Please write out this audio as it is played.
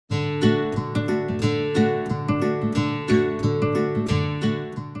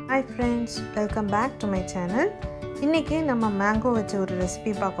back to my channel. இன்னைக்கு நம்ம mango வச்சு ஒரு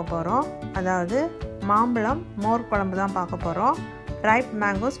ரெசிபி பார்க்க போறோம். அதாவது மாம்பழம் மோர் குழம்பு தான் பார்க்க போறோம். ripe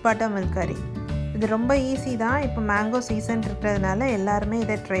mangoes buttermilk curry. இது ரொம்ப ஈஸி தான். இப்போ மேங்கோ சீசன் இருக்கிறதுனால எல்லாரும்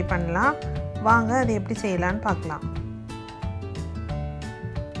இதை ட்ரை பண்ணலாம். வாங்க அதை எப்படி செய்யலாம்னு பார்க்கலாம்.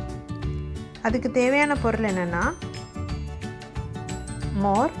 அதுக்கு தேவையான பொருள் என்னன்னா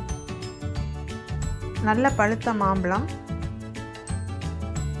மோர், நல்ல பழுத்த மாம்பழம்,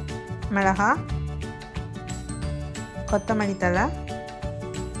 மிளகாய், கொத்தமல்லி தழை,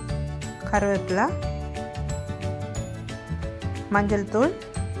 கருவேப்பிலை, மஞ்சள் தூள்,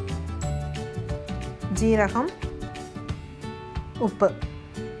 ஜீரகம், உப்பு,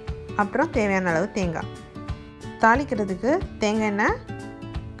 அப்புறம் தேவையான அளவு தேங்காய். தாளிக்கிறதுக்கு தேங்காய் எண்ணெய்,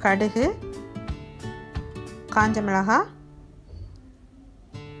 கடுகு, காஞ்ச மிளகாய்,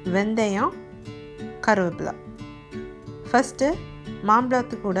 வெந்தயம், கருவேப்பிலை. ஃபஸ்ட்டு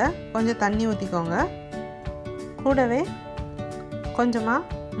மாம்பழத்துக்கு கூட கொஞ்சம் தண்ணி ஊற்றிக்கோங்க. கூடவே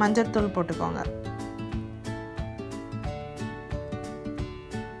கொஞ்சமாக மஞ்சள் தூள் போட்டுக்கோங்க.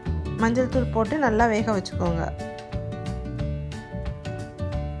 மஞ்சள் தூள் போட்டு நல்லா வேக வச்சுக்கோங்க.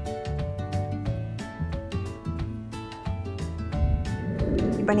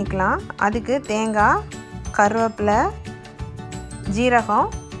 பண்ணிக்கலாம். அதுக்கு தேங்காய், கருவேப்பிலை, ஜீரகம்,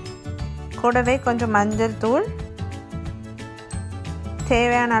 கூடவே கொஞ்சம் மஞ்சள் தூள்,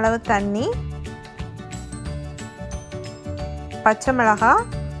 தேவையான அளவு தண்ணி, பச்சை மிளகாய்,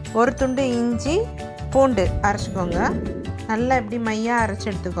 ஒரு துண்டு இஞ்சி, பூண்டு அரைச்சிக்கோங்க. நல்லா இப்படி மையாக அரைச்சி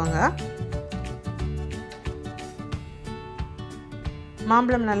எடுத்துக்கோங்க.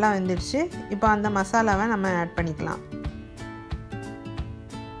 மாம்பழம் நல்லா வெந்துடுச்சு. இப்போ அந்த மசாலாவை நம்ம ஆட் பண்ணிக்கலாம்.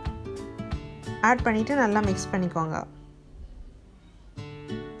 ஆட் பண்ணிவிட்டு நல்லா மிக்ஸ் பண்ணிக்கோங்க.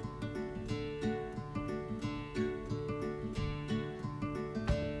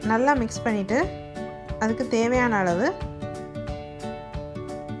 நல்லா மிக்ஸ் பண்ணிவிட்டு அதுக்கு தேவையான அளவு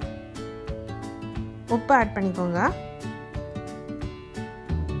உப்பு ஆட் பண்ணிக்கோங்க.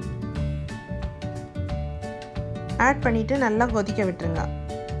 ஆட் பண்ணிவிட்டு நல்லா கொதிக்க விட்டுருங்க.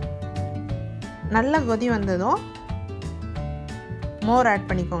 நல்லா கொதி வந்ததும் மோர் ஆட்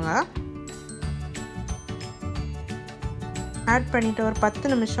பண்ணிக்கோங்க. ஆட் பண்ணிவிட்டு ஒரு 10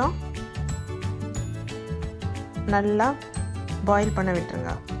 நிமிஷம் நல்லா பாயில் பண்ண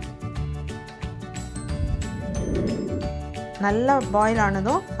விட்டுருங்க. நல்லா பாயில்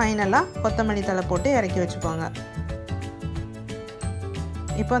ஆனதும் ஃபைனலாக கொத்தமல்லி தழை போட்டு இறக்கி வச்சுக்கோங்க.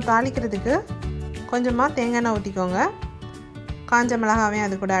 இப்போ தாளிக்கிறதுக்கு கொஞ்சமாக தேங்காய் எண்ணெய் ஊற்றிக்கோங்க. காஞ்ச மிளகாவையும்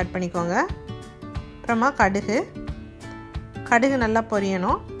அது கூட ஆட் பண்ணிக்கோங்க. அப்புறமா கடுகு நல்லா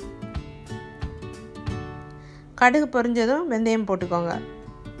பொரியணும். கடுகு பொரிஞ்சதும் வெந்தயம் போட்டுக்கோங்க.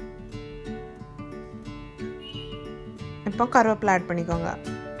 இப்போ கருவேப்பிலை ஆட் பண்ணிக்கோங்க.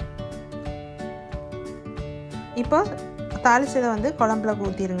 இப்போ தாளிச்சதை குழம்புல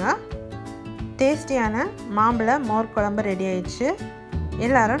ஊற்றிடுங்க. டேஸ்டியான மாம்பழ மோர் குழம்பு ரெடி ஆயிடுச்சு.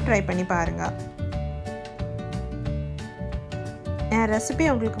 எல்லாரும் ட்ரை பண்ணி பாருங்கள். என் ரெசிபி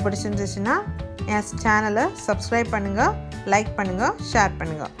உங்களுக்கு பிடிச்சிருந்துச்சுன்னா என் சேனலை சப்ஸ்கிரைப் பண்ணுங்கள், லைக் பண்ணுங்கள், ஷேர்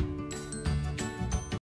பண்ணுங்கள்.